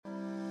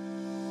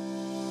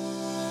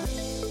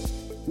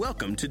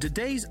Welcome to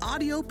today's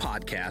audio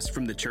podcast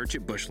from the Church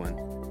at Bushland.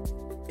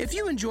 If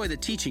you enjoy the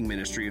teaching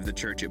ministry of the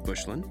Church at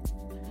Bushland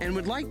and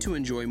would like to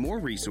enjoy more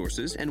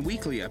resources and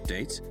weekly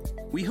updates,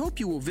 we hope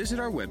you will visit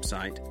our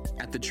website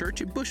at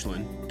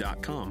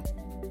thechurchatbushland.com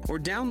or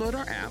download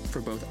our app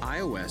for both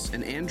iOS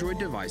and Android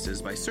devices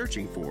by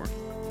searching for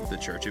The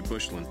Church at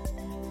Bushland.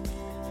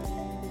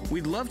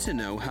 We'd love to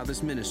know how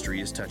this ministry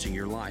is touching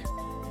your life.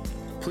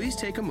 Please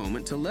take a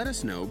moment to let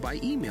us know by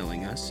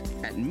emailing us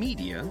at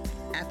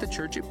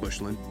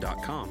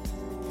media@thechurchatbushland.com.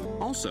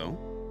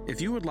 Also, if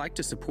you would like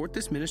to support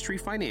this ministry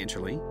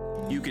financially,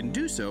 you can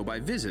do so by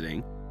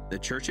visiting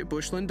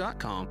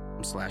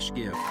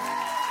thechurchatbushland.com/give.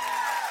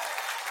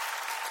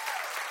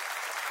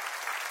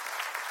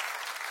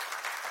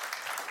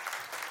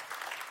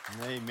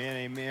 Amen,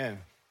 amen.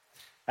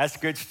 That's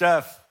good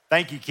stuff.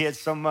 Thank you,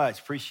 kids, so much.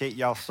 Appreciate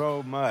y'all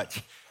so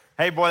much.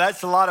 Hey, boy,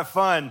 that's a lot of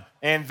fun,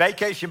 and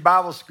Vacation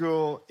Bible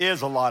School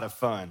is a lot of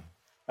fun.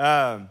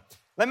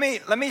 Let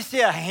me see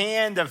a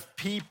hand of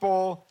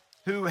people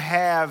who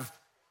have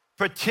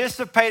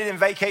participated in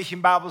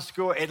Vacation Bible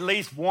School at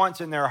least once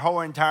in their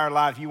whole entire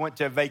life. You went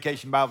to a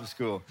Vacation Bible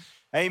School.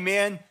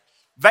 Amen.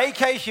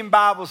 Vacation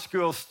Bible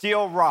School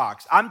still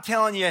rocks. I'm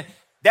telling you,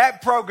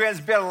 that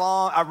program's been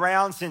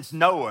around since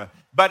Noah,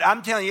 but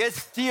I'm telling you,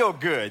 it's still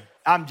good.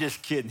 I'm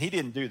just kidding. He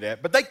didn't do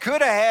that. But they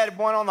could have had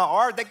one on the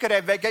ark. They could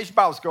have Vacation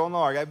Bible School on the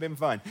ark. That would have been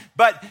fun.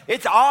 But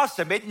it's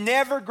awesome. It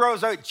never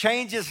grows out. It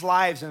changes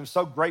lives, and I'm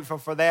so grateful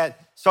for that,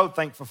 so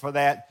thankful for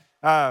that.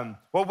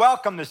 Well,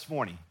 welcome this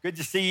morning. Good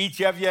to see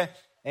each of you.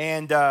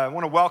 And I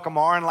want to welcome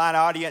our online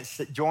audience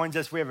that joins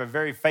us. We have a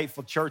very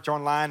faithful church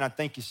online. I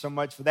thank you so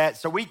much for that.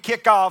 So we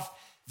kick off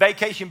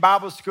Vacation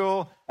Bible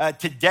School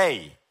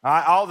today.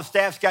 All the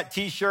staff's got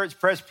T-shirts,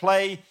 press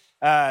play.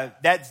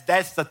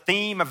 That's the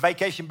theme of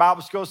Vacation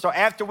Bible School. So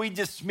after we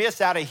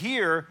dismiss out of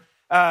here,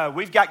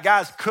 we've got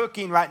guys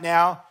cooking right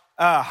now,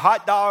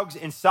 hot dogs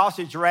and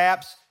sausage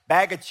wraps,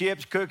 bag of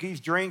chips, cookies,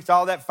 drinks,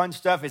 all that fun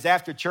stuff is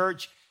after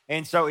church.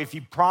 And so if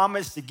you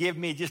promise to give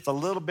me just a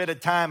little bit of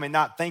time and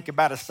not think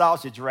about a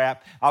sausage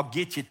wrap, I'll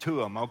get you to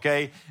them,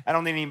 okay? I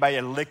don't need anybody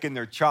licking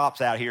their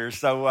chops out here.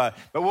 So,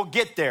 but we'll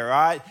get there,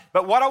 all right?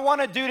 But what I want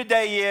to do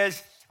today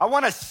is I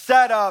want to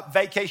set up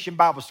Vacation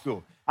Bible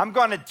School. I'm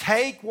going to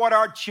take what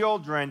our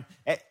children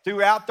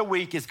throughout the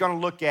week is going to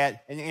look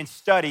at and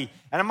study,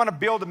 and I'm going to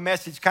build a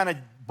message kind of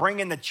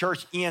bringing the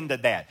church into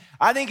that.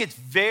 I think it's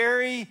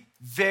very,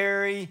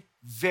 very,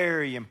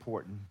 very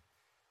important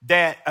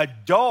that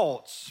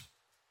adults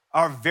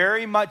are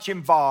very much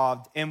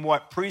involved in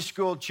what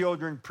preschool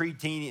children,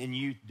 preteen, and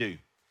youth do.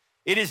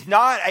 It is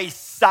not a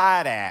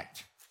side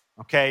act,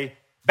 okay?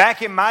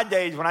 Back in my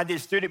days when I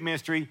did student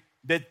ministry,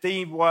 the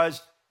theme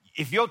was,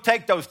 if you'll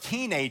take those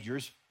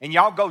teenagers and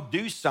y'all go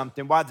do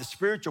something while the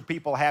spiritual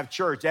people have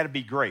church, that'd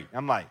be great.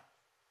 I'm like,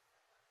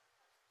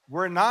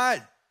 we're not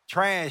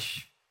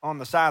trash on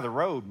the side of the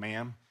road,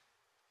 ma'am.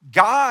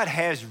 God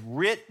has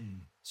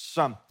written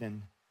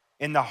something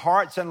in the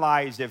hearts and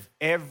lives of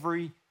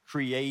every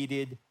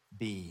created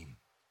being.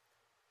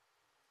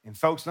 And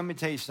folks, let me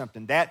tell you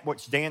something. That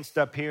what's danced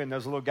up here and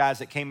those little guys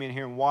that came in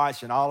here and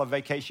watched and all of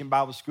Vacation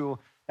Bible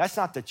School, that's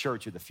not the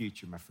church of the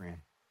future, my friend.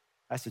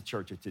 That's the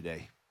church of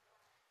today.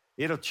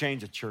 It'll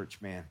change a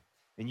church, man.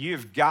 And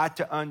you've got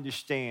to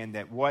understand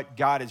that what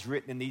God has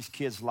written in these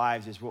kids'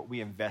 lives is what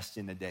we invest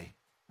in today.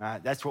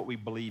 That's what we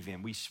believe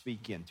in, we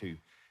speak into.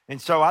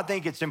 And so I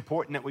think it's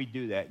important that we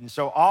do that. And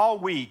so all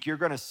week, you're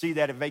going to see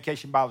that at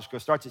Vacation Bible School.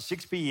 It starts at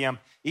 6 p.m.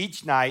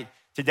 each night.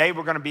 Today,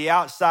 we're going to be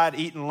outside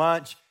eating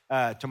lunch.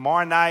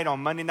 Tomorrow night,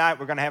 on Monday night,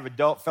 we're going to have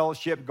adult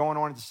fellowship going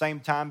on at the same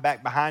time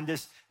back behind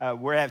us.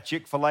 We're have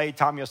Chick-fil-A.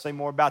 Tommy will say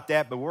more about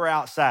that, but we're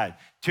outside.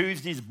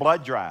 Tuesday's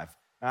blood drive,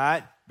 all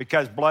right?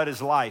 Because blood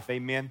is life,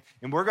 amen?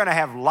 And we're going to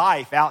have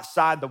life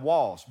outside the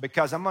walls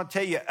because I'm going to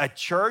tell you, a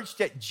church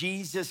that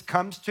Jesus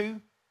comes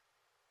to,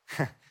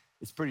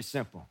 it's pretty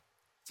simple.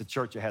 It's a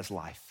church that has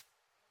life.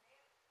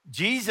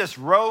 Jesus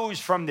rose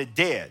from the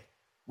dead.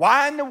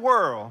 Why in the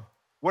world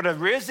would a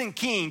risen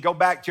king go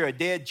back to a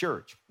dead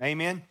church?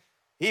 Amen?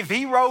 If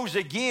he rose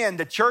again,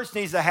 the church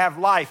needs to have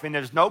life, and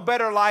there's no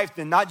better life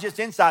than not just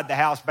inside the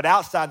house, but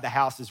outside the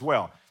house as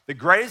well. The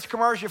greatest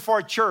commercial for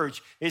a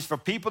church is for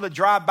people to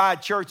drive by a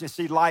church and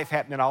see life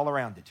happening all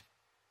around it.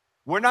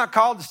 We're not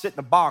called to sit in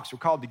a box. We're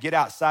called to get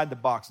outside the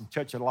box and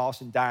touch a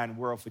lost and dying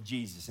world for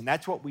Jesus, and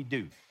that's what we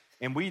do,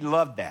 and we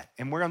love that,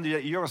 and we're going to do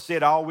that. You're going to see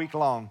it all week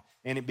long,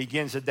 and it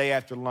begins the day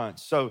after lunch.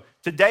 So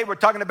today we're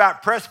talking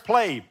about press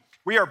play.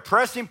 We are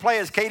pressing play,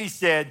 as Katie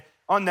said,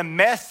 on the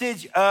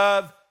message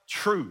of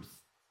truth.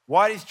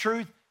 What is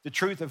truth? The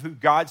truth of who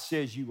God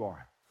says you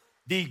are.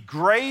 The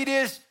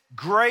greatest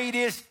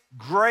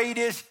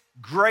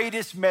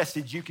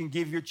message you can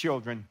give your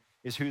children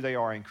is who they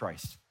are in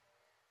Christ.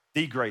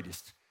 The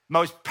greatest.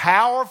 Most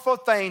powerful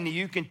thing that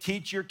you can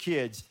teach your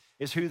kids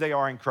is who they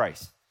are in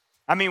Christ.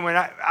 I mean, when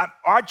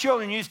our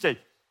children used to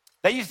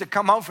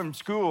come home from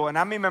school, and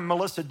I remember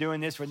Melissa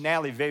doing this with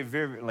Natalie very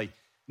vividly.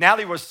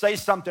 Natalie would say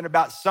something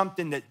about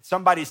something that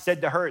somebody said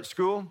to her at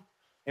school,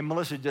 and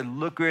Melissa would just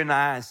look her in the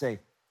eye and say,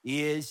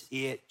 "Is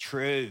it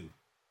true?"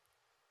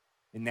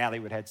 And Natalie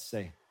would have to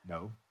say,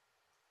 no,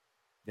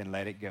 then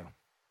let it go.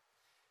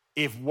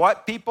 If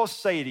what people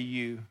say to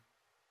you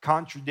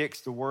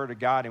contradicts the word of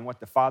God and what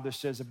the Father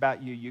says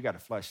about you, you got to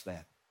flush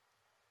that.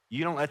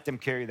 You don't let them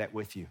carry that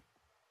with you.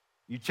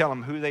 You tell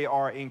them who they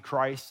are in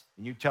Christ,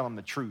 and you tell them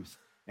the truth.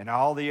 And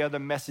all the other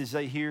messages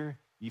they hear,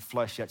 you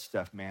flush that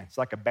stuff, man. It's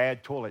like a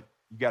bad toilet.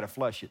 You got to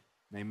flush it,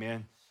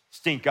 amen.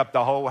 Stink up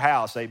the whole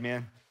house,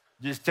 amen.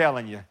 Just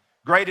telling you.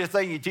 Greatest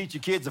thing you teach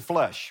your kids to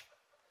flush.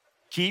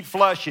 Keep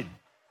flushing,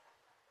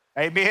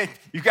 amen.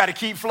 You got to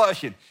keep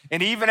flushing.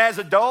 And even as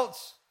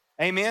adults,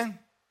 amen,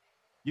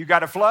 you got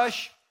to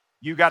flush.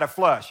 You got to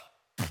flush.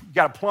 You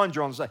got a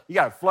plunger on the side. You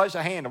got to flush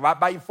a handle right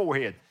by your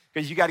forehead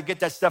because you got to get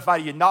that stuff out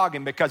of your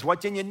noggin because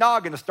what's in your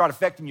noggin will start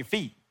affecting your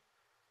feet.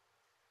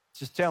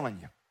 Just telling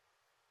you.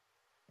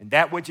 And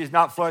that which is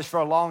not flushed for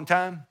a long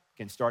time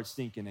can start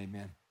stinking,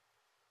 amen.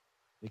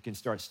 It can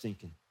start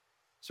stinking.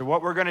 So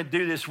what we're going to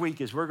do this week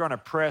is we're going to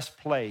press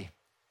play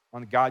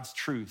on God's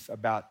truth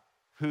about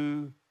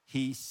who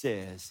he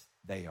says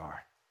they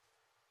are.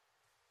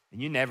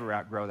 And you never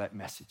outgrow that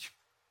message.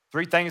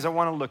 3 things I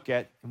want to look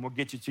at, and we'll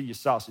get you to your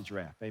sausage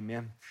wrap,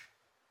 amen.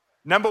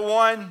 Number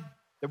 1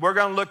 that we're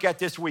going to look at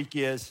this week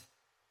is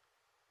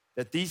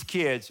that these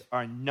kids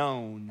are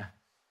known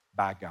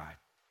by God.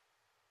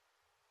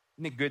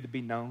 Isn't it good to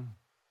be known?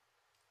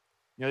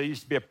 You know, there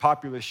used to be a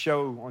popular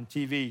show on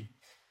TV.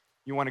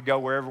 You want to go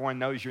where everyone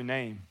knows your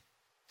name.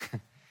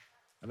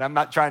 And I'm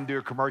not trying to do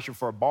a commercial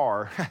for a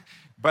bar,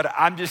 but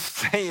I'm just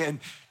saying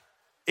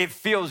it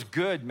feels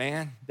good,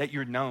 man, that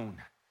you're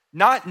known.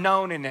 Not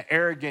known in an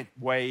arrogant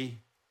way,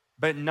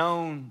 but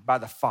known by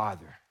the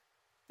Father,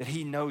 that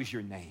he knows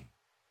your name.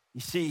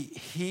 You see,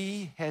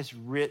 he has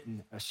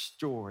written a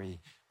story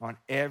on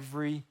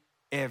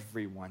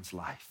everyone's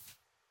life.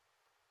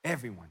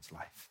 Everyone's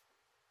life.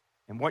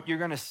 And what you're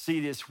going to see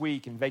this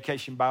week in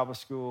Vacation Bible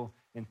School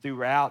and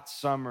throughout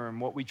summer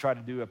and what we try to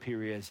do up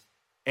here is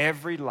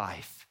every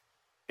life,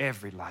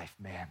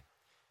 man,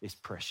 is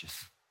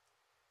precious.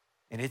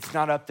 And it's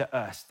not up to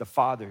us. The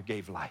Father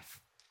gave life.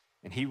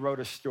 And he wrote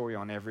a story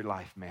on every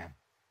life, man.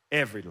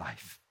 Every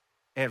life.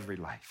 Every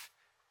life.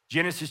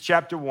 Genesis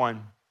chapter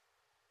 1,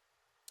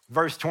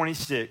 verse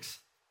 26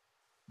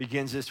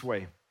 begins this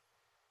way.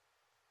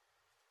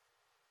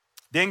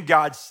 Then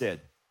God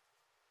said,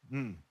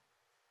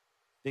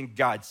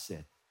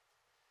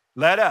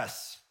 let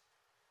us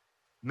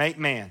make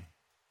man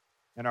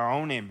in our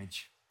own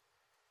image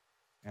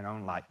and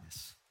own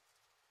likeness.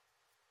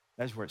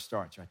 That's where it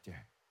starts right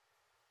there.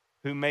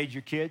 Who made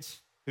your kids?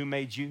 Who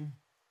made you?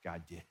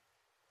 God did.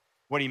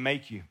 What did he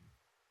make you?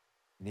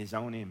 In his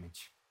own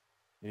image,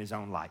 in his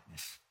own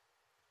likeness.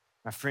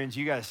 My friends,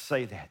 you got to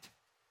say that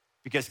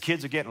because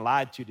kids are getting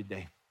lied to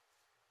today.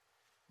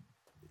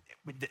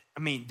 I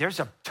mean, there's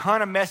a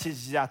ton of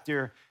messages out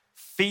there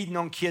feeding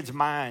on kids'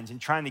 minds and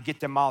trying to get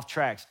them off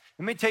tracks.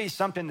 Let me tell you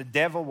something the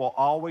devil will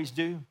always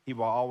do. He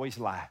will always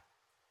lie.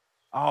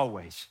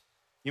 Always.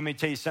 You may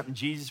tell you something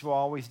Jesus will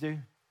always do?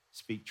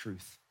 Speak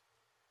truth.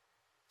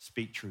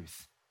 Speak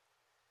truth.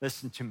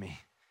 Listen to me.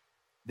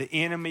 The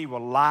enemy will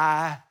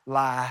lie.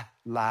 That's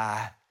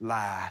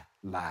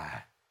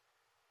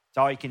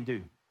all he can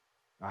do,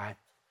 all right?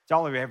 That's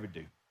all he'll ever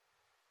do.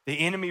 The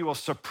enemy will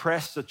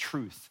suppress the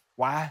truth.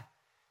 Why?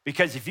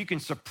 Because if you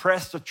can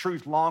suppress the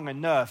truth long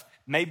enough,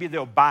 maybe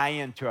they'll buy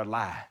into a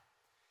lie.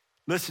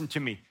 Listen to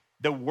me.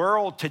 The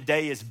world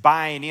today is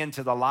buying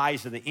into the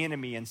lies of the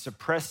enemy and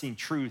suppressing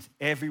truth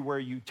everywhere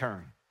you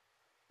turn.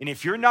 And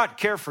if you're not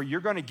careful, you're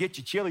going to get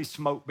your chili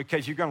smoked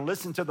because you're going to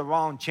listen to the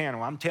wrong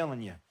channel. I'm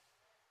telling you.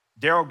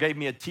 Daryl gave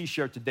me a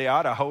T-shirt today. I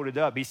ought to hold it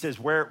up. He says,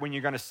 wear it when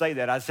you're going to say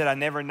that. I said, I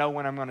never know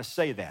when I'm going to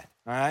say that,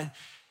 all right?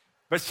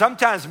 But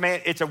sometimes,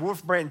 man, it's a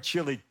Wolf Brand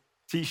chili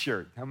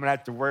T-shirt. I'm going to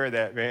have to wear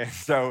that, man.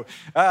 So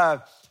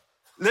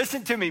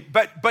listen to me.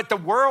 But the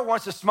world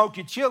wants to smoke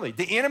your chili.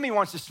 The enemy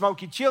wants to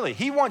smoke your chili.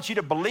 He wants you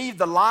to believe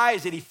the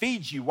lies that he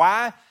feeds you.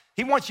 Why?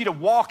 He wants you to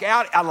walk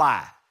out a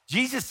lie.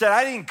 Jesus said,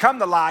 I didn't come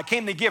to lie. I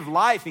came to give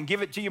life and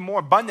give it to you more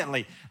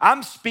abundantly.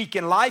 I'm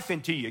speaking life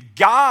into you.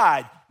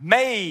 God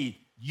made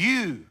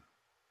you.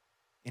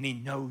 And he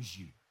knows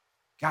you.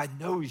 God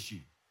knows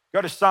you.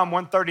 Go to Psalm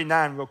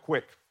 139 real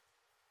quick.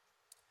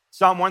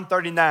 Psalm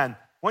 139. I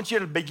want you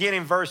to begin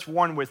in verse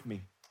 1 with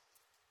me.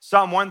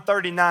 Psalm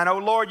 139. Oh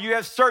Lord, you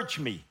have searched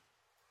me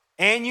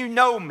and you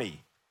know me.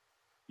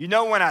 You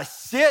know when I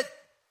sit,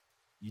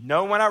 you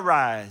know when I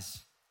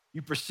rise.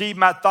 You perceive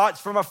my thoughts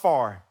from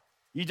afar.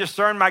 You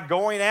discern my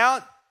going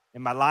out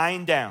and my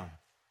lying down.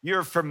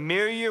 You're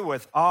familiar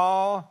with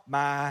all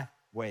my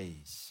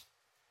ways.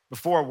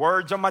 Before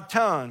words on my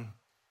tongue,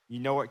 you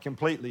know it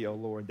completely, oh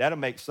Lord. That'll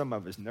make some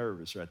of us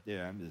nervous right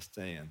there. I'm just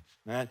saying.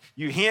 Right?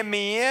 You hem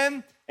me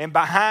in and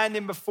behind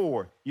and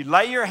before. You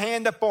lay your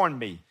hand upon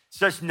me.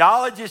 Such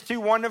knowledge is too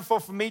wonderful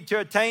for me to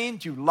attain,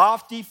 too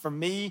lofty for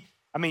me.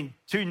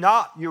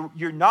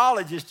 Your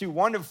knowledge is too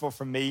wonderful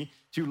for me,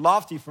 too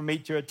lofty for me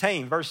to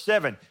attain. Verse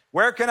 7,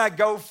 where can I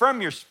go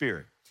from your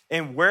spirit?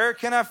 And where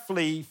can I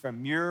flee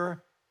from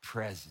your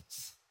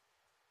presence?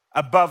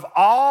 Above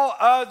all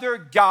other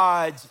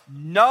gods,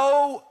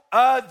 no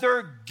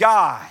other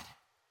God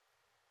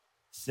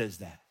says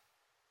that.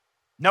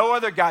 No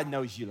other God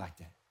knows you like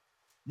that.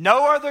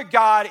 No other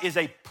God is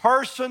a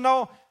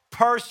personal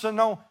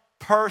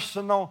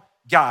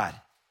God.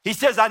 He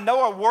says, I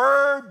know a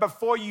word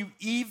before you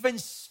even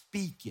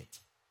speak it.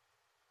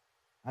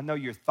 I know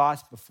your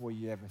thoughts before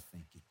you ever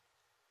think it.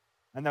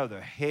 I know the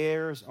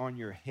hairs on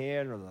your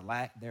head or the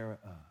lack thereof.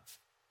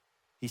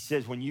 He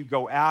says, when you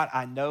go out,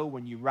 I know.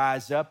 When you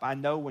rise up, I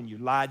know. When you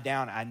lie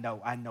down, I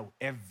know. I know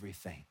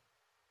everything.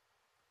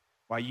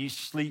 While you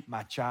sleep,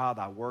 my child,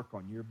 I work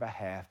on your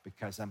behalf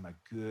because I'm a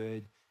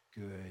good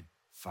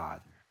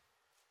Father.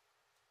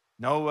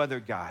 No other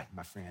God,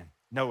 my friend,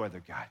 no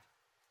other God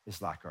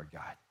is like our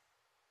God.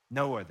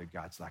 No other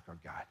God's like our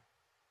God.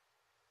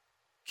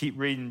 Keep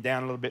reading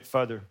down a little bit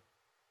further.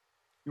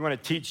 You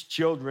want to teach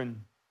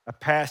children a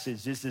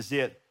passage. This is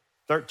it,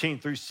 13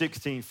 through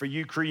 16. For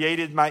you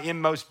created my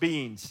inmost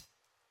beings.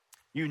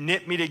 You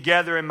knit me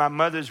together in my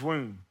mother's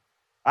womb.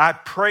 I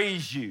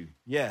praise you,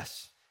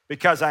 yes,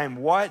 because I am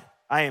what?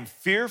 I am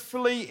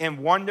fearfully and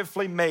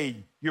wonderfully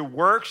made. Your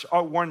works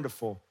are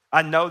wonderful.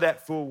 I know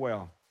that full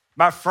well.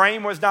 My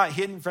frame was not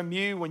hidden from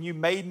you when you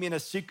made me in a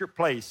secret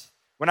place.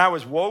 When I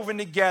was woven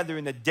together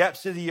in the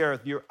depths of the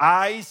earth, your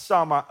eyes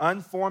saw my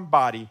unformed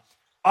body.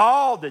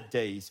 All the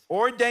days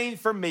ordained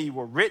for me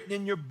were written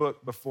in your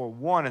book before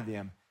one of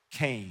them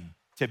came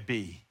to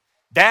be.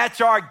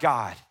 That's our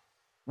God.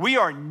 We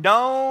are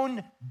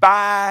known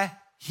by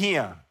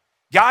him.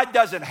 God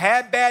doesn't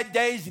have bad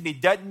days and he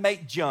doesn't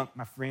make junk,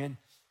 my friend.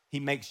 He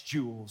makes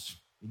jewels,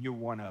 and you're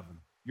one of them.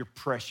 You're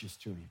precious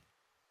to him.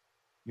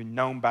 You're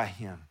known by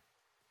him.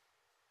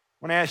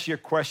 I want to ask you a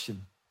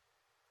question.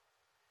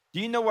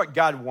 Do you know what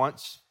God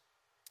wants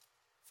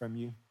from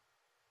you?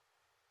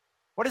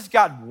 What does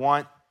God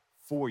want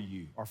for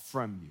you or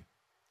from you?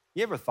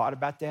 You ever thought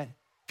about that?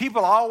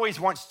 People always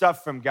want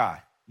stuff from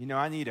God. You know,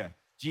 I need a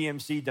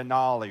GMC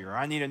Denali, or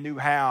I need a new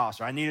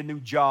house, or I need a new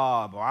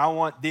job, or I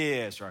want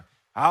this, or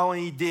I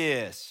need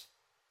this.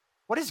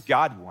 What does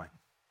God want?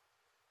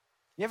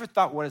 You ever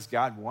thought, what does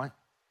God want?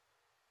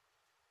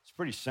 It's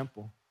pretty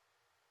simple.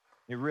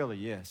 It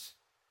really is.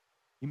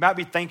 You might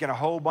be thinking a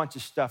whole bunch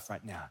of stuff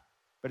right now,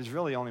 but it's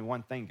really only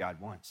one thing God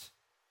wants.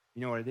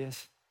 You know what it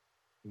is?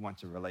 He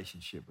wants a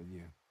relationship with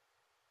you.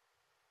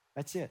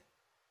 That's it.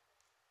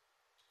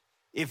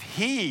 If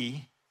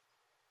he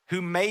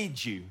who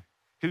made you,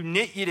 who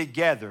knit you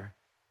together,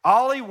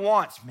 all he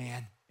wants,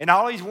 man, and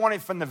all he's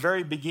wanted from the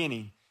very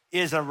beginning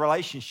is a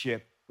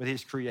relationship with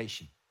his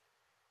creation.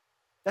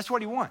 That's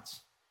what he wants.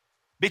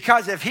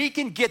 Because if he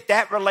can get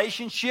that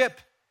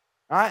relationship,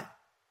 all right,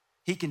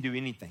 he can do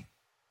anything.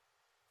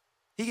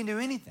 He can do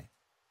anything.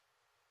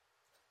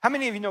 How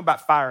many of you know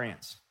about fire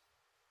ants?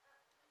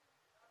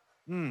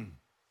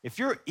 If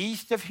you're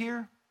east of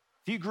here,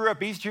 if you grew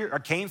up east here or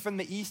came from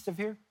the east of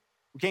here,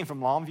 we came from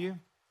Longview,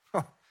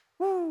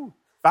 woo,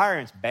 fire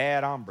ants,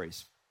 bad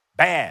hombres,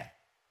 bad.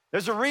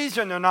 There's a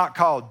reason they're not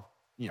called,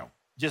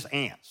 just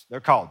ants. They're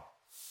called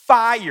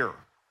fire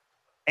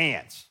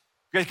ants.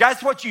 Because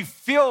that's what you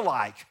feel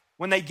like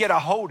when they get a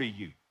hold of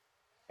you.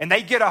 And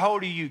they get a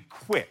hold of you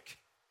quick.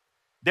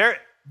 There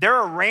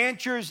are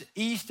ranchers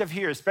east of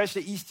here,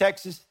 especially East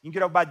Texas. You can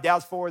get over by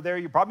Dallas Fort there.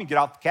 You probably get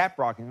off the Cap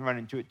Rock and run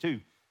into it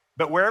too.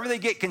 But wherever they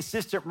get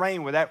consistent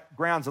rain, where that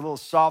ground's a little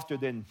softer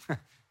than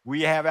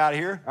we have out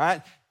here, all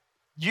right,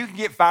 you can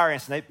get fire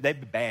ants, and they'd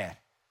be bad.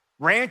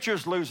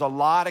 Ranchers lose a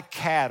lot of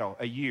cattle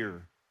a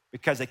year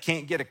because they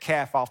can't get a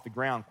calf off the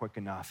ground quick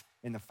enough,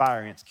 and the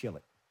fire ants kill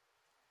it.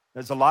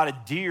 There's a lot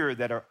of deer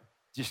that are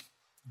just,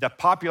 the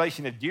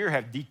population of deer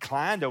have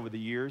declined over the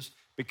years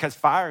because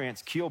fire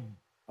ants kill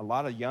a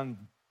lot of young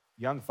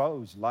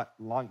foes,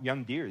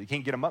 young deer. They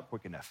can't get them up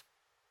quick enough.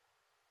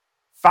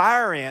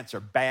 Fire ants are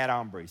bad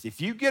hombres. If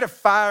you get a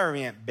fire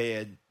ant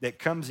bed that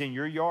comes in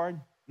your yard,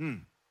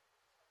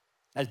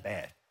 that's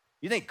bad.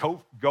 You think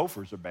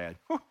gophers are bad.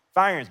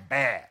 Fire ants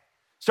bad.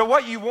 So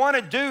what you want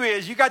to do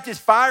is you got this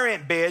fire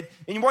ant bed,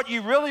 and what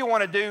you really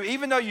want to do,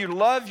 even though you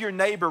love your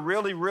neighbor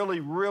really, really,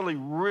 really,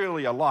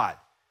 really a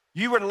lot,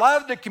 you would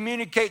love to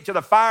communicate to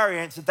the fire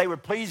ants that they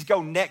would please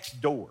go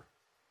next door.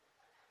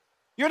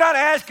 You're not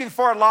asking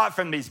for a lot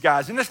from these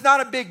guys, and it's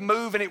not a big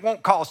move, and it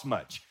won't cost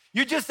much.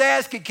 You're just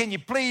asking, can you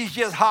please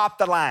just hop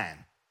the line,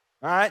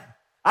 all right?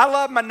 I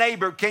love my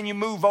neighbor, can you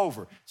move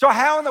over? So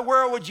how in the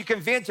world would you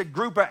convince a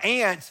group of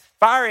ants,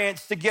 fire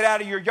ants, to get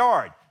out of your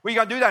yard? What are you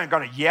going to do? They're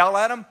going to yell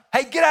at them?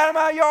 Hey, get out of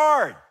my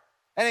yard.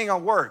 That ain't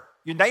going to work.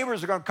 Your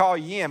neighbors are going to call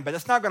you in, but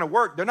it's not going to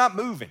work. They're not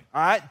moving,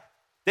 all right?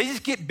 They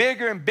just get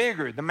bigger and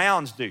bigger, the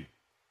mounds do.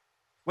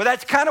 Well,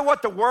 that's kind of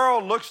what the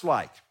world looks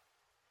like.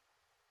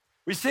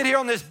 We sit here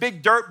on this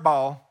big dirt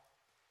ball,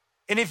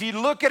 and if you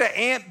look at an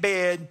ant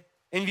bed,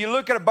 and if you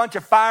look at a bunch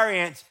of fire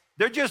ants,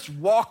 they're just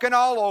walking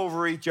all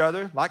over each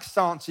other, like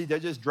Sauncey. They're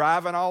just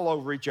driving all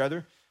over each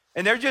other.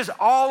 And they're just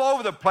all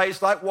over the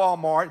place like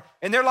Walmart.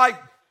 And they're like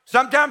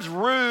sometimes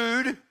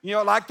rude,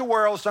 like the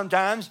world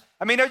sometimes.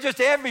 I mean, they're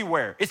just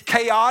everywhere. It's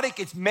chaotic.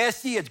 It's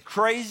messy. It's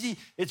crazy.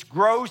 It's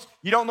gross.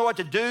 You don't know what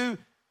to do.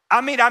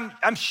 I mean,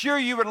 I'm sure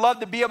you would love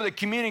to be able to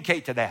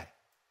communicate to that.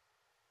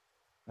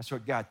 That's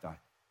what God thought.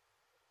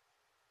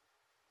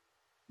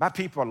 My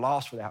people are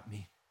lost without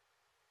me.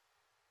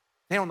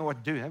 They don't know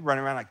what to do. They're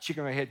running around like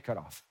chicken with their head cut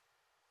off.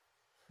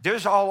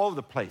 There's all over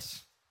the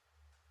place.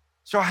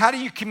 So how do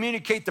you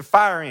communicate to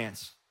fire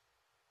ants?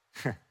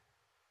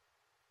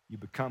 You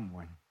become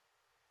one.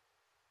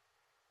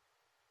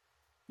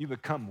 You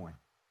become one.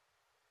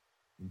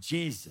 And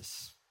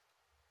Jesus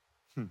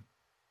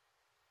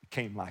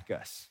became like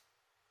us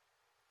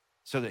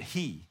so that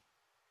he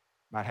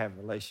might have a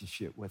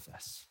relationship with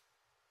us.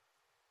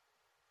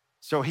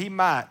 So he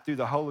might, through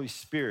the Holy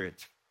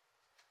Spirit,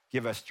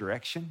 give us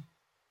direction,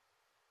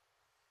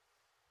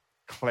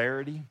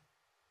 clarity.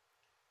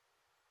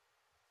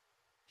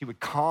 He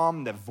would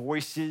calm the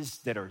voices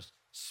that are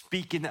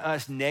speaking to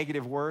us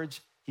negative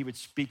words. He would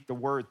speak the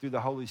word through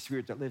the Holy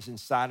Spirit that lives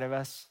inside of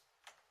us.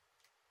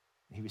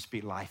 He would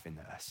speak life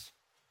into us.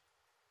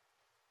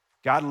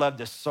 God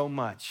loved us so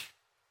much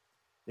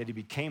that he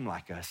became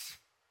like us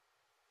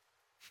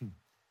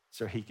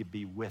so he could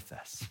be with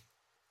us,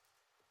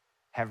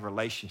 have a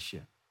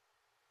relationship.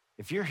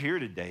 If you're here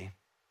today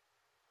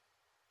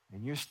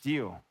and you're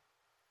still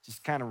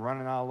just kind of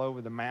running all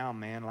over the mound,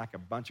 man, like a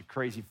bunch of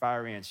crazy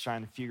fire ants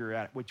trying to figure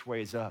out which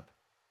way is up,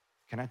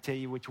 can I tell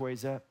you which way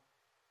is up?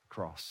 The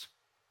cross.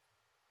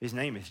 His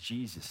name is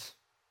Jesus.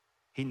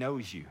 He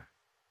knows you.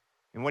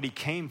 And what he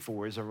came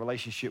for is a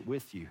relationship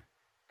with you.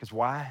 Because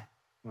why?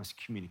 He wants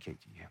to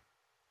communicate to you.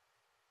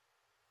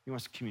 He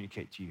wants to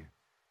communicate to you.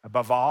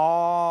 Above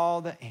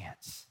all the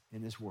ants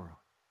in this world,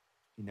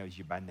 he knows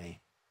you by name.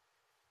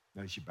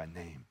 Knows you by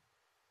name.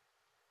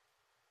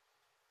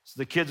 So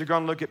the kids are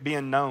going to look at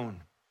being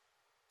known.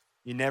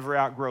 You never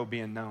outgrow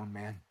being known,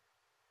 man.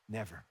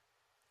 Never.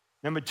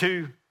 Number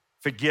 2,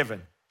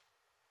 forgiven.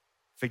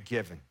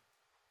 Forgiven.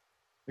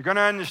 They're going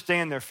to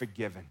understand they're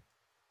forgiven.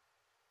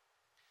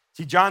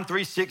 See, John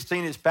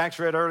 3:16, as Pax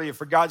read earlier,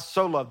 for God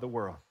so loved the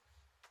world.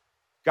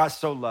 God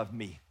so loved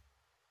me.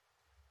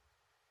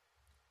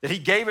 That he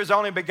gave his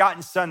only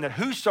begotten son that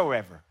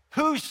whosoever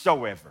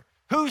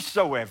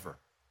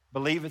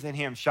believeth in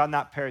him shall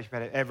not perish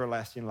but have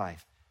everlasting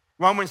life.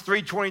 Romans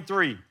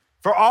 3:23,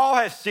 for all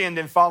have sinned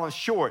and fallen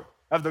short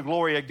of the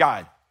glory of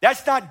God.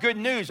 That's not good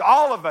news.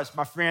 All of us,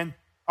 my friend,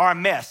 are a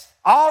mess.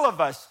 All of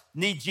us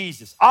need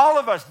Jesus. All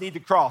of us need the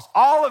cross.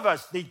 All of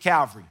us need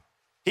Calvary.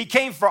 He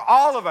came for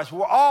all of us.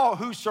 We're all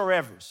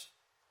whosoevers.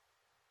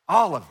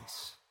 All of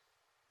us.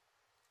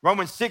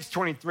 Romans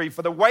 6:23,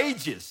 for the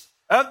wages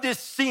of this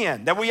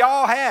sin that we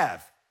all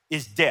have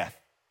is death.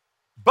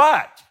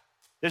 But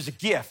there's a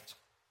gift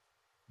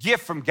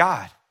from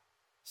God.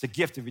 It's a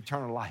gift of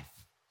eternal life.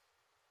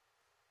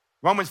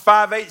 Romans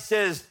 5:8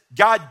 says,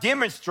 God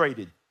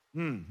demonstrated,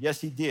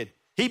 yes, he did.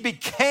 He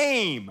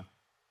became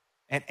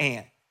an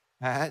ant.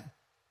 Right?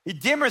 He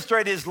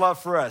demonstrated his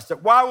love for us,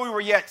 that while we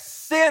were yet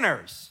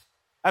sinners,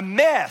 a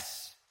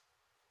mess,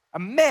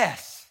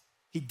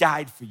 he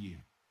died for you.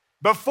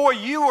 Before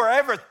you were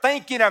ever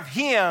thinking of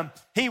him,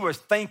 he was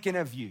thinking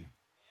of you.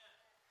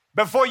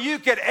 Before you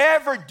could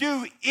ever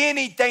do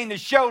anything to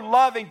show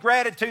love and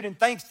gratitude and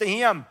thanks to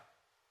him,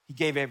 he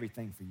gave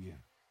everything for you.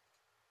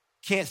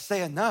 Can't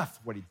say enough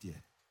what he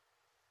did.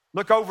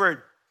 Look over at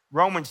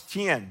Romans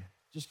 10.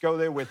 Just go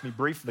there with me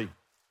briefly.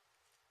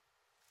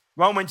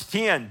 Romans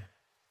 10.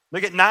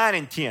 Look at 9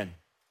 and 10.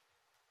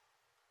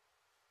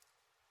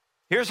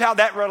 Here's how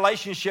that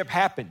relationship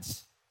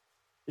happens.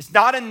 It's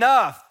not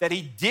enough that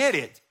he did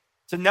it.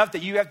 It's enough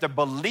that you have to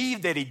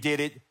believe that he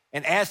did it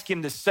and ask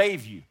him to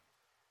save you.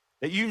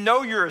 That you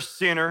know you're a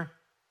sinner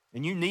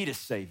and you need a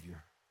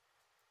Savior.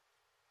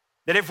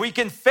 That if we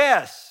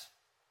confess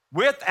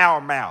with our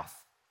mouth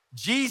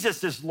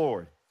Jesus is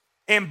Lord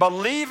and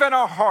believe in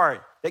our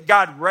heart that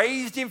God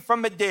raised him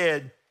from the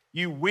dead,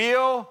 you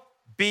will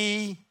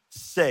be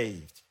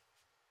saved.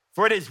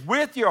 For it is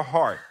with your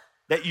heart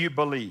that you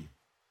believe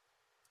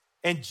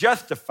and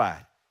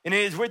justified, and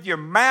it is with your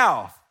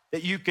mouth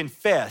that you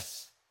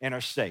confess and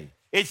are saved.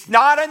 It's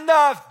not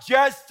enough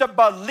just to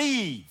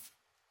believe.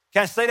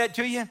 Can I say that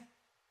to you?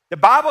 The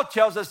Bible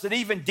tells us that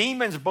even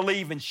demons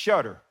believe and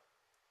shudder.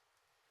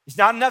 It's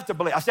not enough to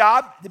believe.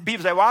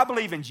 People say, well, I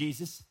believe in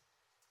Jesus,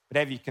 but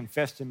have you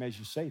confessed him as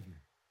your Savior?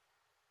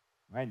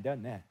 I hadn't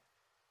done that.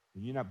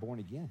 And you're not born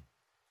again.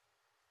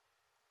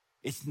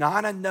 It's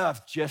not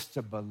enough just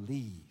to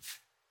believe.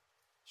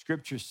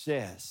 Scripture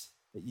says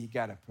that you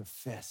got to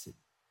profess it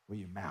with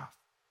your mouth.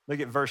 Look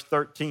at verse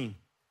 13.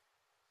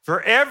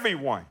 For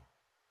everyone,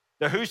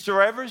 the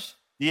whosoevers,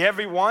 the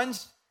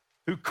everyones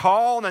who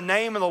call on the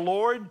name of the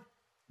Lord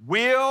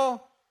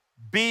will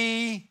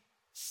be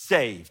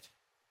saved.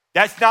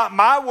 That's not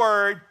my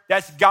word.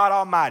 That's God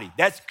Almighty.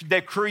 That's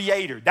the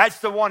Creator. That's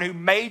the one who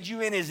made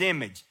you in his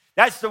image.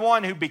 That's the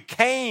one who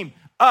became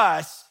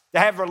us to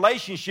have a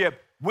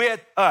relationship with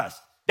us.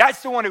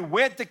 That's the one who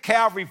went to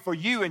Calvary for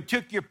you and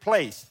took your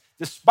place.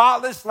 The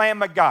spotless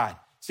Lamb of God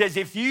says,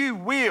 if you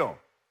will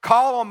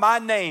call on my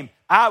name,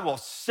 I will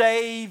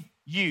save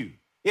you.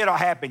 It'll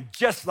happen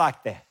just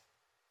like that.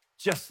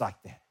 Just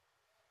like that.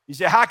 You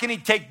say, how can he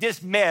take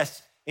this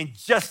mess and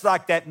just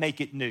like that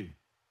make it new?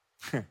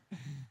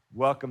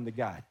 Welcome to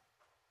God.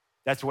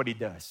 That's what he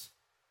does.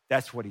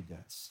 That's what he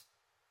does.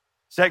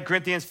 2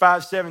 Corinthians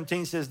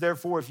 5:17 says,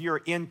 therefore, if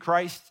you're in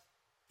Christ,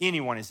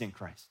 anyone is in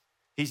Christ.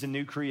 He's a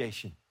new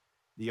creation.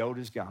 The old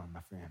is gone,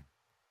 my friend.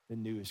 The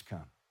new has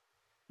come.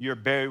 You're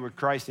buried with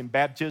Christ in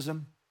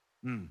baptism,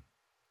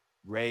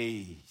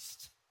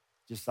 raised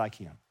just like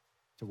him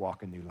to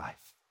walk a new life.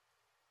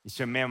 You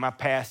say, man, my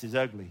past is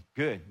ugly.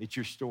 Good, it's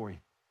your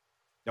story.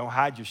 Don't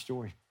hide your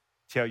story.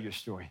 Tell your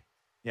story.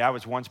 Yeah, I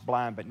was once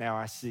blind, but now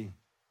I see.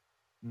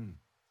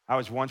 I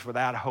was once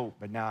without hope,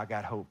 but now I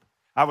got hope.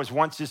 I was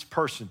once this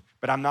person,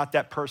 but I'm not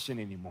that person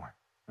anymore,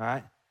 all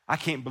right? I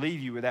can't believe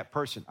you were that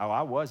person. Oh,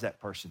 I was that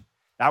person.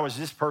 I was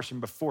this person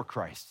before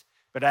Christ,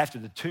 but after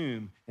the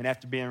tomb and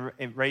after being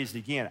raised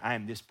again, I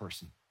am this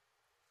person.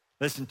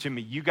 Listen to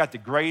me. You got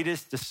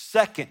the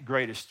second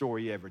greatest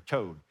story ever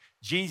told.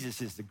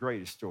 Jesus is the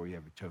greatest story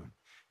ever told.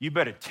 You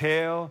better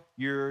tell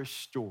your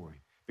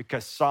story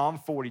because Psalm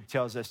 40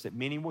 tells us that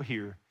many will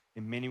hear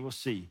and many will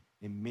see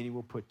and many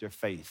will put their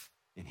faith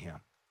in him.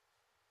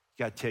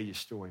 You got to tell your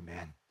story,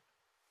 man.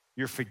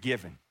 You're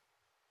forgiven.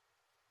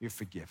 You're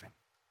forgiven.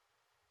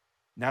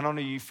 Not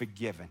only are you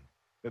forgiven,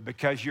 but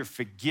because you're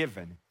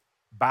forgiven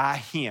by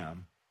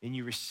him and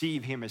you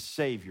receive him as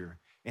Savior,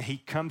 and he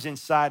comes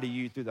inside of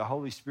you through the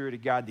Holy Spirit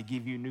of God to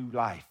give you new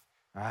life,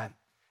 all right?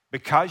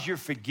 Because you're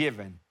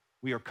forgiven,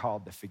 we are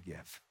called to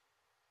forgive.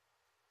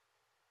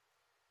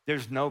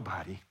 There's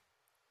nobody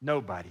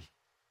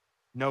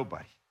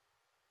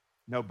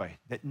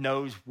that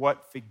knows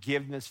what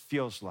forgiveness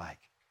feels like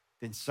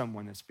than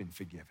someone that's been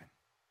forgiven.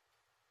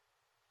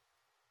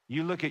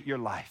 You look at your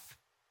life.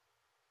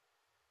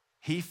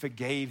 He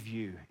forgave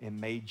you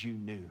and made you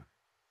new.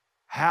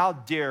 How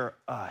dare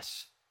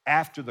us,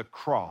 after the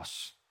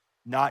cross,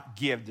 not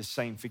give the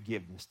same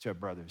forgiveness to a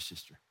brother or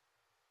sister?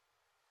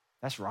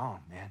 That's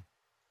wrong, man.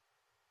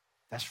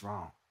 That's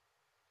wrong.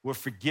 We're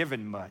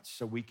forgiven much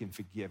so we can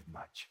forgive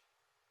much.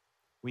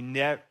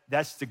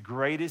 That's the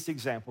greatest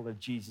example of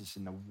Jesus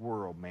in the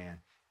world, man,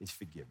 is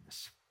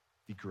forgiveness.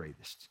 The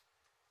greatest.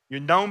 You're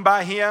known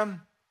by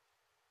him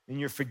and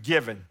you're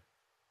forgiven.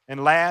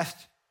 And last,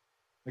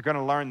 they're going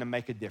to learn to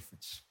make a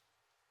difference.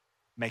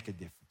 Make a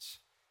difference.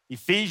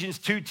 Ephesians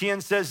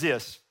 2:10 says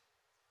this,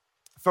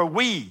 for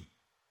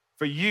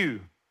you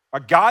are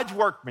God's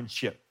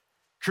workmanship,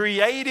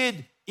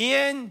 created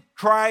in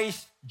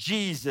Christ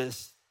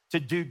Jesus to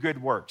do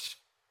good works,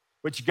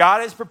 which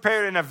God has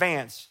prepared in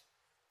advance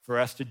for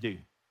us to do.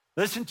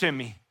 Listen to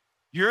me.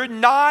 You're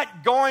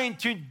not going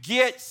to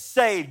get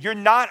saved. You're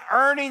not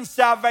earning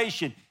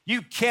salvation.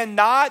 You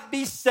cannot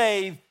be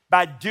saved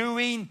by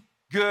doing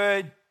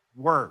good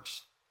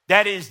works.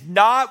 That is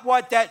not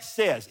what that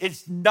says.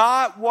 It's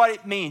not what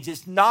it means.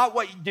 It's not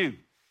what you do.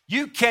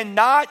 You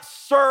cannot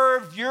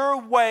serve your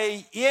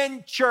way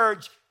in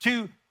church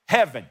to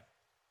heaven.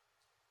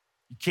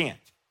 You can't.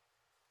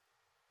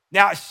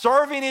 Now,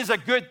 serving is a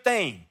good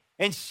thing,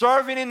 and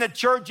serving in the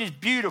church is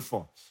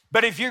beautiful.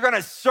 But if you're going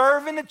to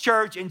serve in the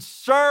church and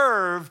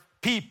serve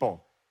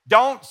people,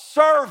 don't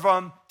serve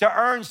them to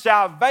earn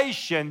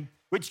salvation,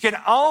 which can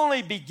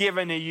only be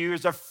given to you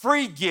as a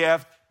free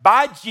gift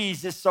by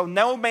Jesus so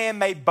no man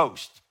may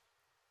boast.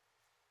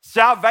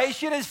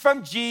 Salvation is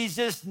from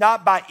Jesus,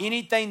 not by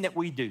anything that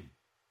we do.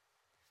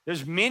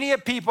 There's many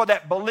people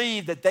that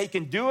believe that they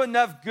can do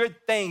enough good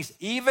things,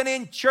 even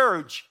in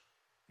church,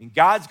 and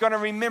God's going to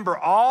remember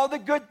all the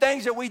good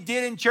things that we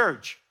did in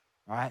church,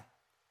 all right?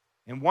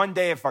 And one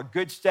day, if our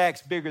good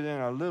stack's bigger than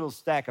our little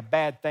stack of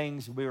bad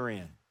things, we're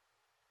in.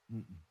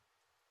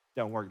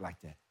 Don't work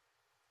like that.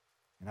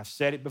 And I've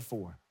said it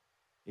before.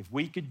 If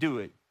we could do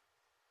it,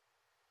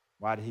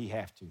 why did he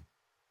have to?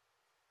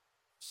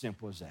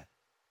 Simple as that.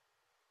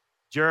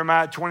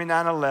 Jeremiah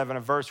 29:11, a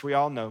verse we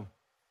all know.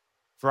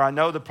 For I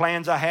know the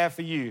plans I have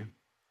for you.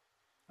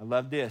 I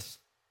love this,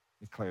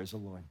 declares the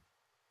Lord.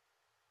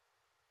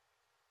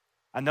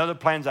 I know the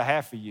plans I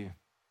have for you.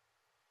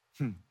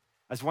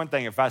 That's one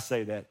thing if I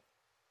say that.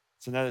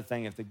 It's another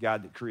thing if the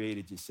God that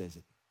created you says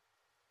it.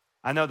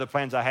 I know the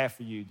plans I have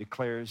for you,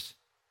 declares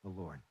the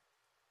Lord.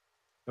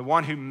 The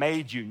one who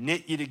made you,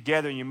 knit you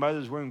together in your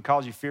mother's womb,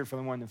 calls you fearful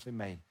and wonderfully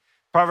made.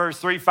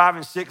 Proverbs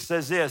 3:5-6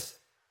 says this,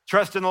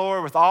 trust in the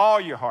Lord with all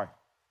your heart,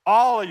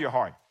 all of your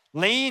heart.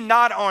 Lean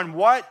not on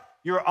what?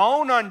 Your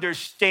own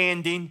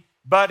understanding,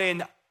 but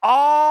in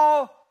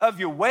all of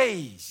your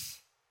ways.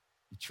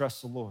 You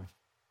trust the Lord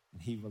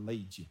and he will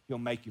lead you. He'll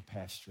make your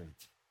path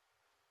straight.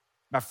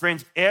 My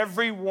friends,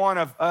 every one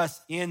of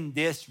us in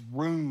this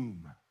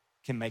room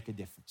can make a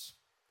difference.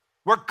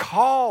 We're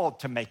called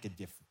to make a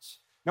difference.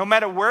 No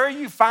matter where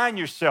you find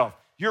yourself,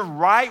 you're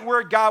right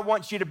where God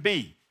wants you to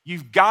be.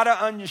 You've got to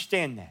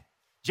understand that.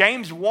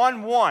 James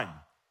 1:1,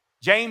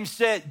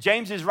 James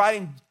is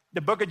writing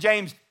the book of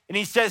James, and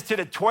he says to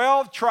the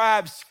 12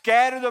 tribes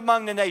scattered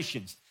among the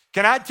nations.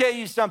 Can I tell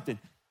you something?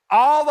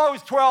 All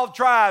those 12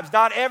 tribes,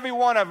 not every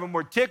one of them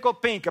were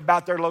tickled pink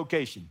about their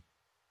location.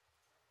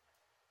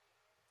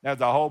 There's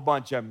a whole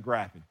bunch of them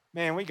griping.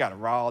 Man, we got a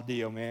raw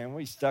deal, man.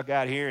 We stuck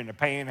out here in the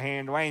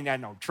panhandle. Ain't got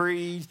no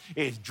trees.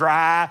 It's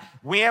dry.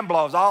 Wind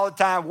blows all the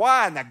time.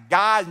 Why in the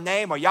God's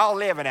name are y'all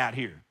living out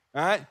here?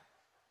 all right?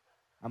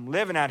 I'm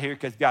living out here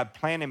because God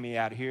planted me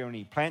out here. When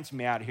he plants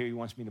me out here, he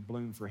wants me to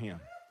bloom for him.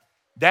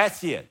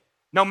 That's it.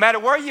 No matter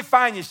where you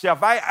find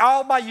yourself,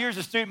 all my years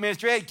of student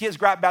ministry, I had kids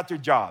gripe about their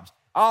jobs.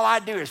 All I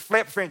do is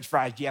flip French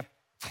fries, Jeff.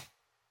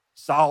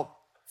 Salt,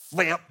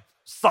 flip,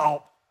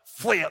 salt,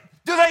 flip.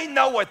 Do they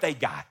know what they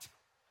got?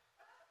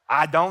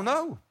 I don't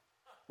know.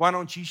 Why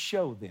don't you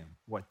show them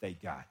what they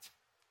got?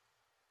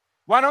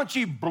 Why don't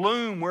you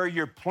bloom where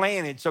you're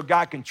planted so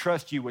God can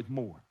trust you with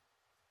more?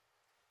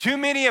 Too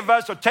many of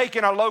us are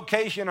taking our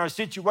location, our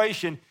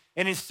situation,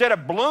 and instead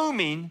of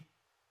blooming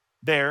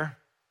there,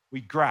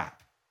 we gripe.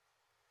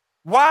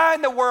 Why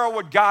in the world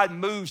would God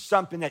move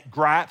something that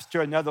gripes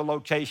to another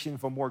location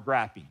for more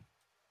griping?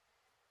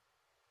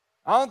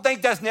 I don't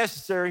think that's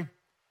necessary.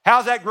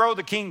 How's that grow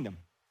the kingdom?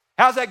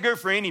 How's that good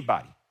for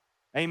anybody?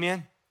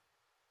 Amen?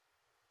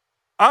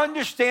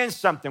 Understand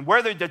something.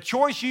 Whether the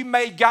choice you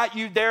made got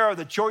you there or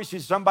the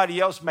choices somebody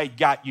else made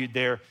got you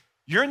there,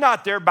 you're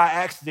not there by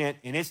accident,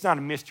 and it's not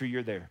a mystery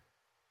you're there.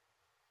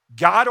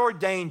 God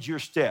ordains your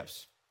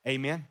steps.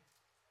 Amen?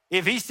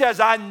 If he says,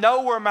 I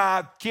know where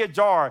my kids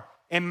are,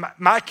 and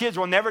my kids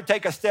will never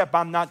take a step,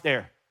 I'm not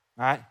there,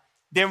 all right?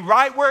 Then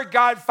right where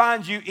God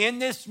finds you in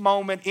this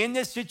moment, in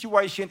this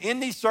situation,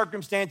 in these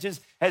circumstances,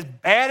 as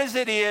bad as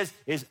it is,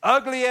 as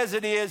ugly as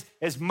it is,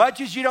 as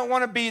much as you don't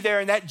want to be there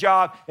in that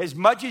job, as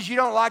much as you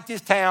don't like this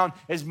town,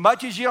 as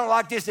much as you don't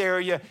like this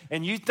area,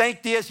 and you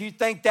think this, you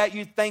think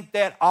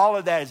that, all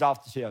of that is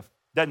off the shelf.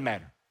 Doesn't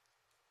matter.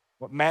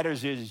 What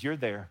matters is you're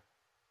there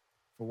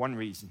for one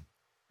reason,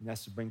 and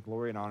that's to bring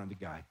glory and honor to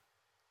God.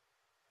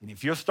 And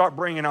if you'll start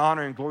bringing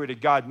honor and glory to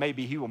God,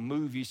 maybe he will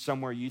move you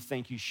somewhere you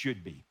think you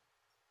should be.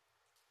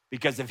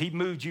 Because if he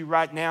moved you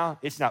right now,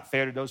 it's not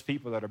fair to those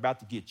people that are about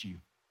to get you.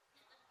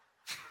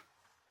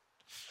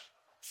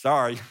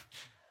 Sorry.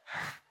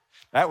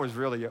 That was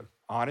really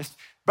honest.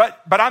 But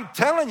I'm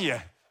telling you,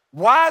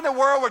 why in the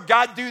world would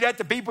God do that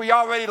to people he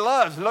already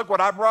loves? Look what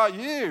I brought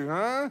you,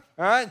 huh?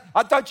 All right?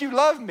 I thought you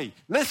loved me.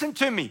 Listen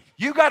to me.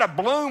 You got to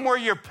bloom where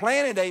you're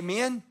planted,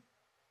 amen?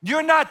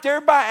 You're not there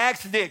by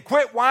accident.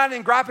 Quit whining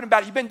and griping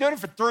about it. You've been doing it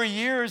for 3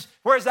 years.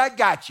 Where's that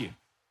got you?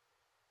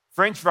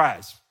 French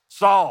fries,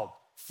 salt,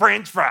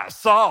 French fries,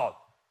 salt.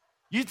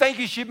 You think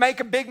you should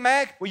make a Big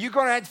Mac? Well, you're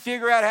going to have to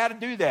figure out how to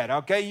do that,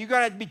 okay? You're going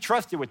to have to be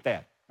trusted with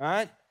that, all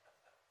right?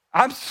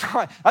 I'm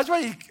sorry. That's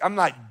why I'm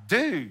like,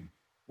 dude,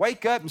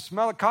 wake up and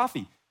smell the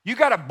coffee. You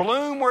got to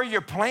bloom where you're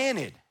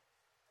planted.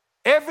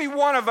 Every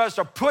one of us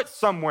are put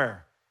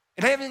somewhere.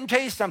 And let me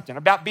tell you something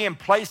about being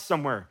placed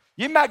somewhere.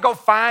 You might go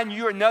find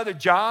you another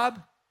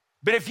job,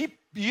 but if you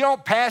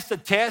don't pass the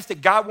test that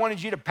God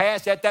wanted you to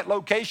pass at that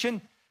location,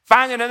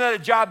 finding another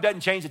job doesn't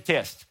change the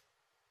test.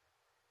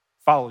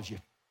 Follows you.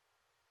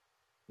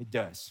 It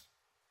does.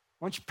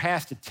 Once you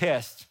pass the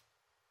test,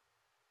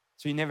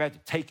 so you never have to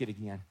take it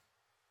again,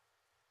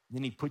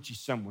 then he puts you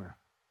somewhere.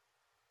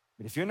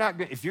 But if you're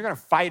going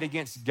to fight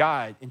against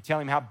God and tell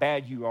him how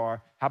bad you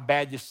are, how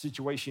bad this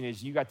situation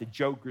is, you got the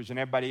jokers and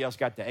everybody else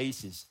got the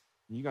aces,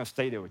 and you're going to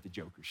stay there with the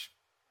jokers.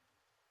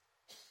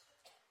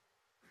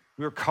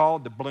 We were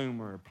called to bloom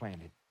where we're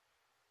planted.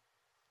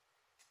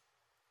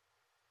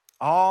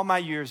 All my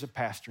years of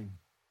pastoring,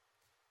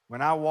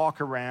 when I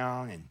walk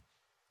around and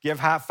give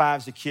high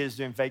fives to kids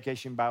during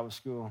Vacation Bible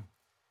School,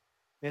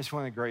 it's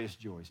one of the greatest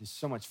joys. It's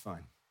so much fun.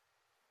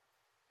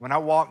 When I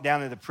walk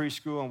down to the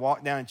preschool and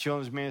walk down in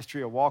children's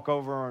ministry or walk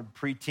over on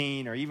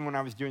preteen, or even when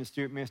I was doing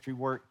student ministry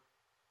work,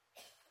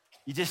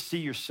 you just see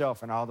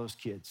yourself in all those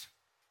kids.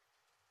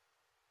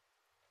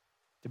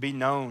 To be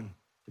known,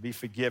 to be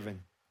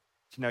forgiven,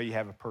 to know you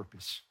have a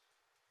purpose.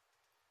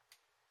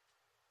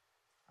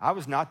 I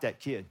was not that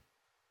kid.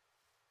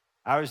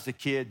 I was the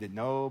kid that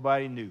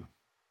nobody knew,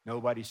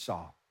 nobody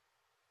saw.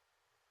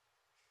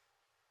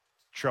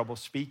 Trouble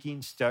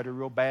speaking, stutter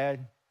real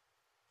bad,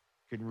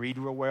 couldn't read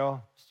real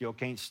well, still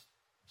can't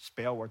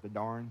spell worth a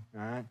darn,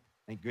 all right?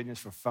 Thank goodness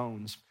for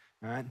phones,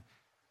 all right?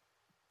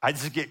 I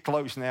just get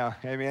close now,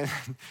 amen?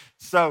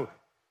 So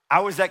I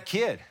was that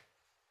kid.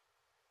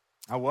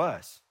 I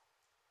was.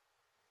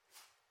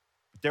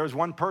 But there was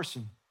one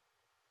person,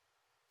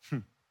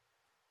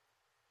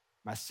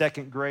 my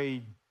second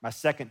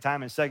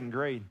time in second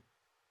grade,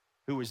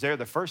 who was there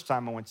the first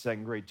time I went to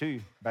second grade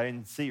too, but I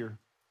didn't see her.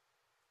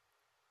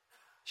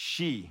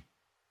 She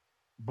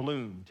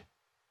bloomed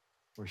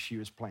where she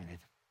was planted.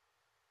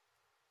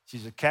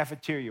 She's a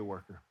cafeteria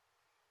worker.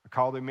 I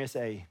called her Miss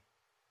A.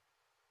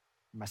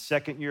 My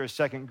second year of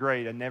second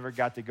grade, I never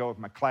got to go with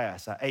my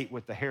class. I ate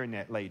with the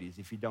hairnet ladies,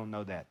 if you don't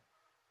know that.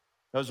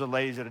 Those are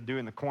ladies that are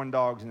doing the corn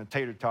dogs and the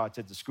tater tots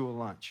at the school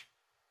lunch.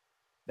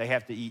 They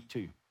have to eat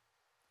too.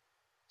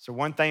 So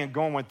one thing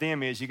going with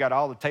them is you got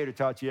all the tater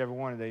tots you ever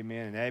wanted,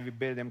 amen, and every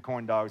bit of them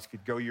corn dogs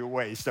could go your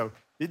way. So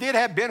it did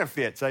have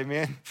benefits,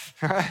 amen.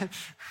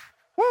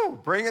 Woo,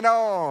 bring it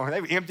on.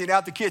 They were emptying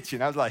out the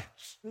kitchen. I was like,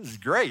 this is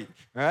great,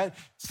 all right?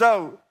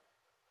 So,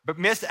 but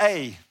Miss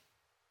A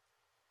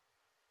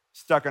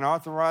stuck an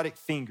arthritic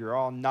finger,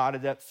 all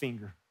knotted up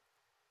finger,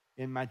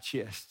 in my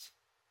chest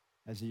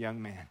as a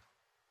young man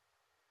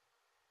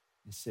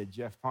and said,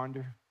 Jeff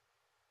Ponder,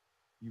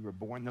 You were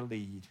born to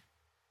lead.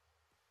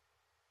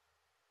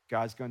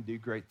 God's going to do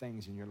great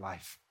things in your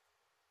life.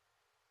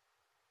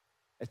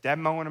 At that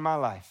moment in my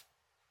life,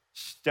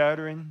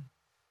 stuttering,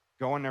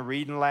 going to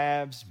reading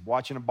labs,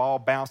 watching a ball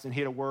bounce and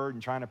hit a word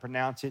and trying to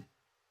pronounce it.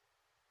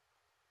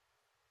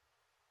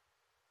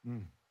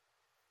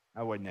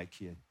 I wasn't that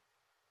kid.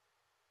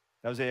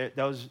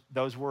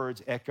 Those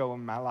words echo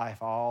in my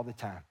life all the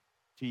time,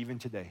 to even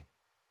today.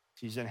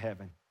 She's in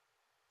heaven.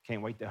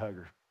 Can't wait to hug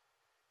her.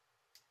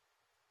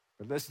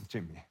 But listen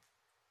to me.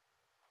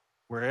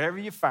 Wherever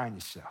you find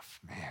yourself,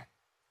 man,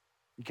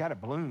 you got to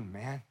bloom,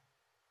 man.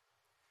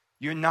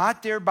 You're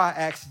not there by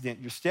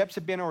accident. Your steps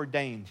have been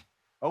ordained.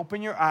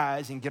 Open your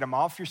eyes and get them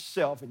off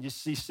yourself and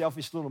just see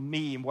selfish little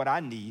me and what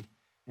I need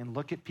and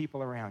look at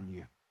people around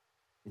you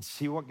and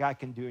see what God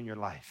can do in your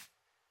life.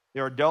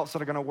 There are adults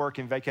that are going to work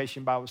in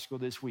Vacation Bible School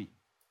this week.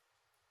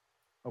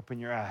 Open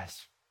your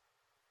eyes.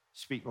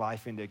 Speak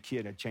life into a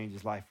kid and change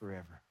his life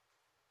forever.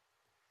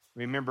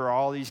 Remember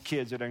all these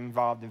kids that are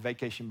involved in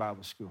Vacation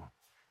Bible School.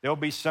 There'll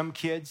be some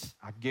kids,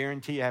 I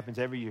guarantee it happens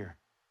every year,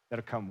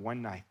 that'll come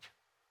one night.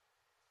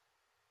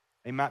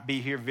 They might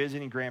be here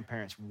visiting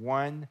grandparents.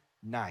 One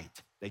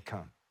night they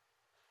come.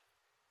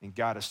 And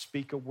God will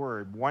speak a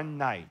word one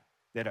night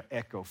that'll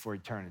echo for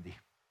eternity.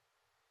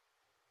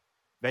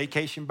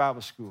 Vacation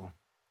Bible School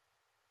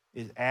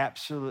is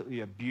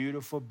absolutely a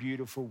beautiful,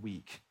 beautiful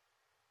week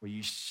where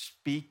you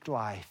speak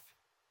life,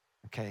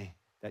 okay,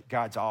 that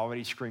God's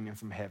already screaming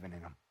from heaven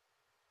in them.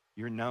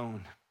 You're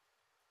known.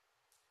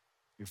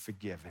 You're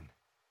forgiven.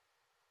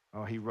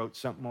 Oh, he wrote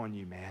something on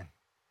you, man.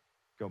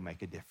 Go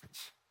make a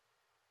difference.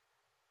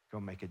 Go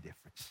make a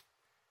difference.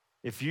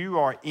 If you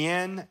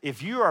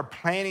are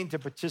planning to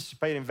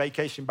participate in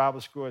Vacation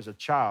Bible School as a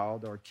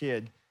child or a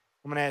kid,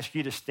 I'm going to ask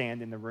you to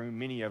stand in the room.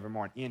 Many of them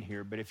aren't in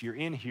here, but if you're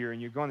in here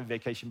and you're going to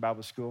Vacation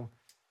Bible School,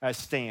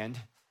 stand.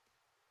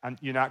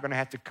 You're not going to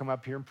have to come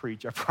up here and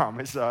preach, I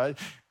promise. All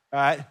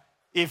right?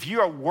 If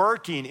you are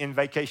working in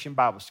Vacation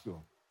Bible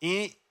School,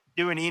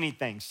 doing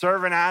anything,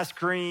 serving ice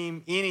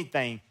cream,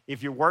 anything,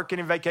 if you're working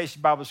in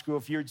Vacation Bible School,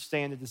 if you would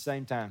stand at the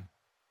same time.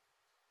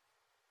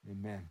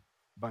 Amen.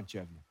 A bunch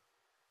of you.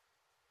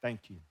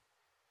 Thank you.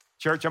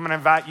 Church, I'm going to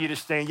invite you to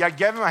stand. Yeah,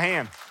 give him a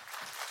hand.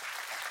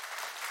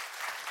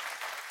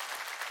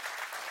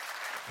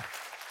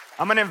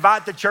 I'm going to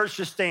invite the church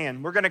to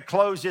stand. We're going to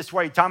close this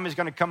way. Tommy's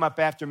going to come up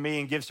after me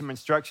and give some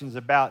instructions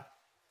about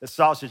the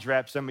sausage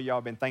wrap some of y'all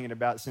have been thinking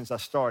about since I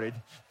started.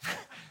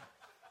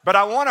 But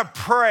I want to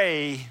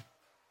pray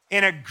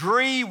and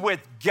agree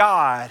with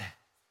God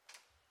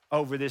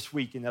over this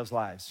week in those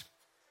lives.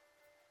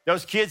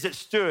 Those kids that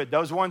stood,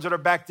 those ones that are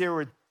back there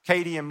with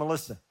Katie and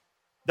Melissa,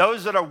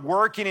 those that are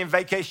working in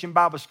Vacation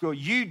Bible School,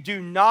 you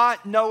do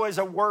not know as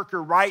a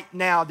worker right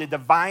now the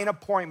divine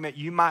appointment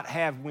you might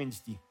have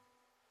Wednesday,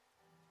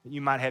 that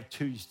you might have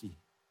Tuesday,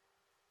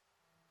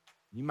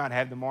 you might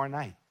have tomorrow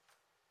night.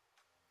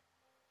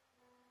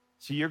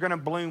 So you're going to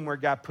bloom where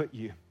God put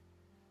you.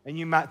 And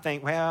you might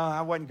think, well,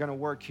 I wasn't going to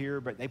work here,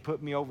 but they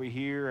put me over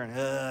here, and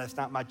it's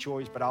not my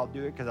choice, but I'll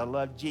do it because I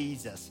love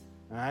Jesus,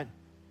 all right?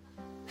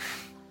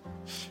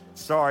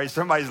 Sorry,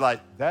 somebody's like,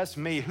 that's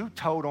me. Who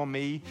told on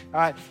me? All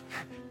right.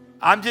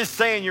 I'm just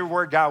saying you're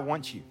where God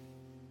wants you.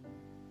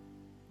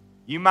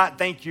 You might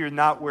think you're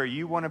not where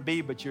you want to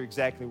be, but you're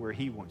exactly where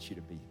he wants you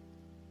to be.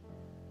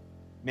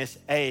 Miss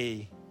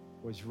A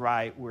was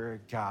right where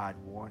God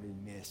wanted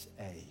Miss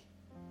A.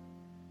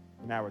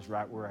 And I was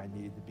right where I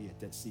needed to be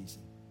at that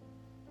season.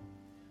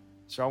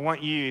 So I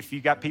want you, if you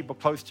got people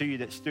close to you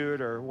that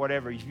stood or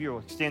whatever, if you'll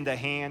extend a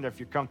hand or if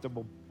you're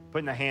comfortable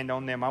putting a hand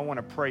on them, I want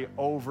to pray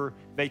over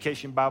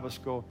Vacation Bible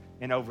School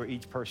and over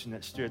each person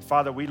that stood.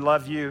 Father, we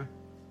love you.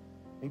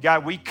 And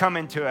God, we come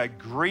into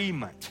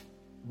agreement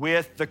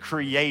with the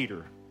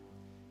Creator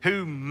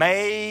who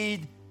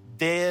made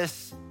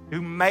this, who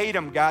made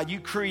them, God. You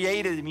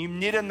created them. You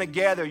knit them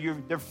together.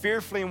 They're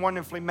fearfully and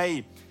wonderfully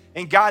made.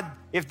 And God,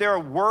 if they're a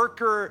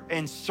worker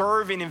and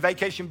serving in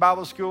Vacation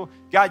Bible School,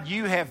 God,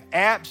 you have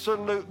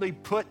absolutely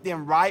put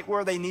them right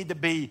where they need to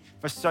be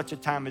for such a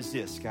time as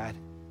this, God.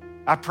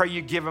 I pray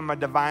you give them a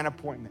divine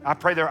appointment. I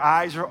pray their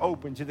eyes are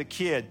open to the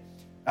kid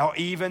or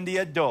even the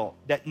adult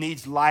that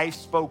needs life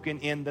spoken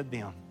into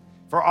them.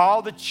 For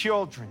all the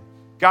children,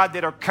 God,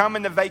 that are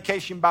coming to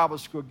Vacation Bible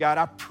School, God,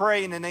 I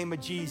pray in the name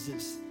of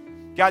Jesus,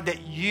 God,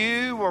 that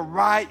you will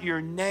write your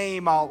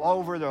name all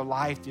over their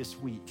life this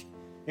week.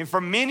 And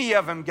for many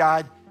of them,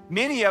 God,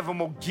 many of them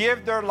will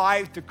give their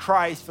life to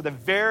Christ for the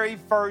very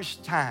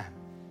first time.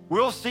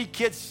 We'll see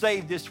kids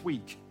saved this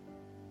week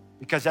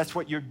because that's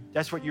what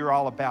you're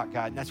all about,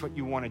 God, and that's what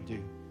you want to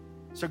do.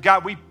 So,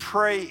 God, we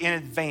pray in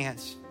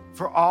advance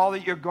for all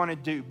that you're going to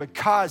do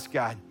because,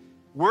 God,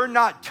 we're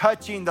not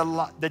touching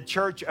the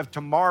church of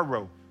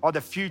tomorrow or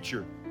the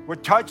future. We're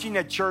touching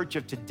the church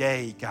of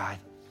today, God.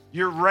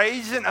 You're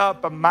raising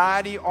up a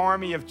mighty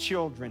army of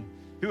children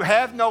who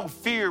have no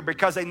fear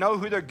because they know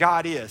who their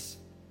God is.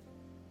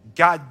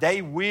 God,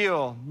 they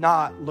will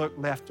not look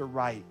left or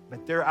right,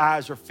 but their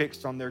eyes are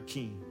fixed on their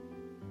King.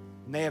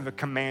 And they have a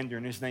commander,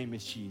 and his name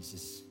is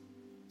Jesus.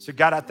 So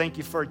God, I thank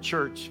you for a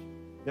church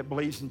that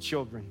believes in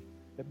children,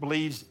 that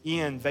believes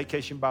in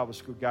Vacation Bible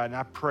School, God. And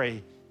I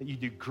pray that you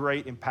do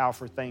great and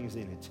powerful things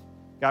in it.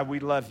 God, we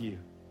love you.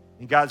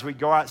 And God, as we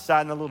go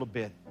outside in a little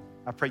bit,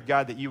 I pray,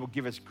 God, that you will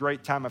give us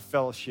great time of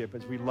fellowship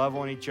as we love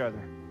on each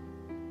other.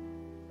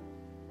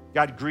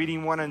 God,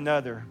 greeting one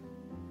another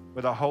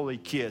with a holy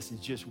kiss is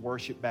just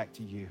worship back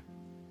to you.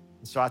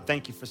 And so I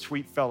thank you for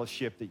sweet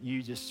fellowship that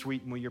you just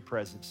sweeten with your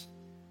presence.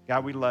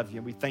 God, we love you,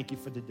 and we thank you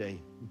for today.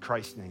 In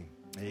Christ's name,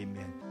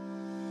 amen.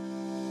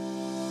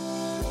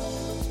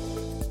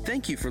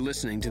 Thank you for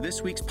listening to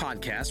this week's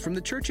podcast from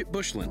the Church at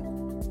Bushland.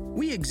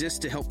 We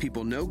exist to help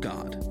people know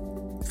God,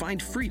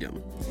 find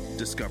freedom,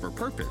 discover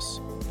purpose,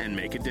 and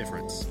make a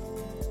difference.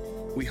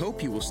 We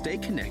hope you will stay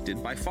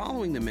connected by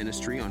following the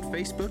ministry on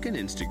Facebook and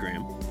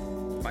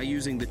Instagram, by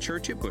using the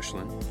Church at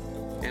Bushland,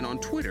 and on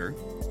Twitter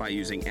by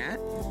using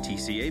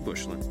 @TCA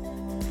Bushland.